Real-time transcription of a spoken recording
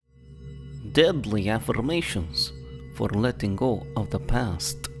deadly affirmations for letting go of the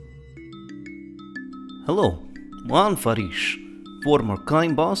past. Hello, I'm Farish, former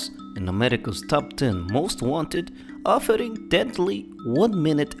crime boss in America's top 10 most wanted, offering deadly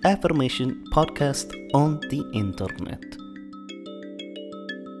 1-minute affirmation podcast on the internet.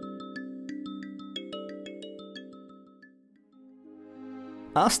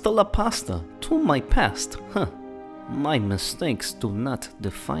 Hasta la pasta to my past. My mistakes do not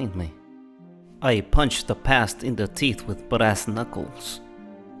define me. I punch the past in the teeth with brass knuckles,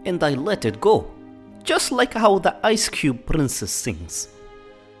 and I let it go, just like how the Ice Cube Princess sings.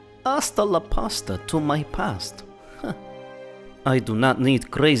 Hasta la pasta to my past. I do not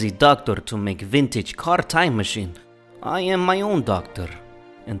need crazy doctor to make vintage car time machine. I am my own doctor,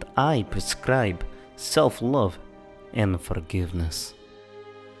 and I prescribe self-love and forgiveness.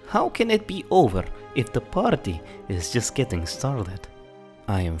 How can it be over if the party is just getting started?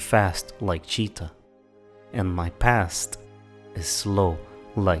 I am fast like cheetah, and my past is slow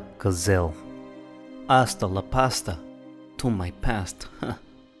like gazelle. Hasta la pasta to my past.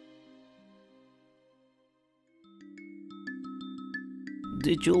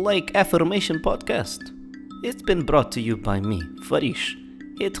 Did you like Affirmation Podcast? It's been brought to you by me, Farish.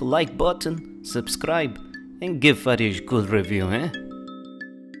 Hit like button, subscribe, and give Farish good review, eh?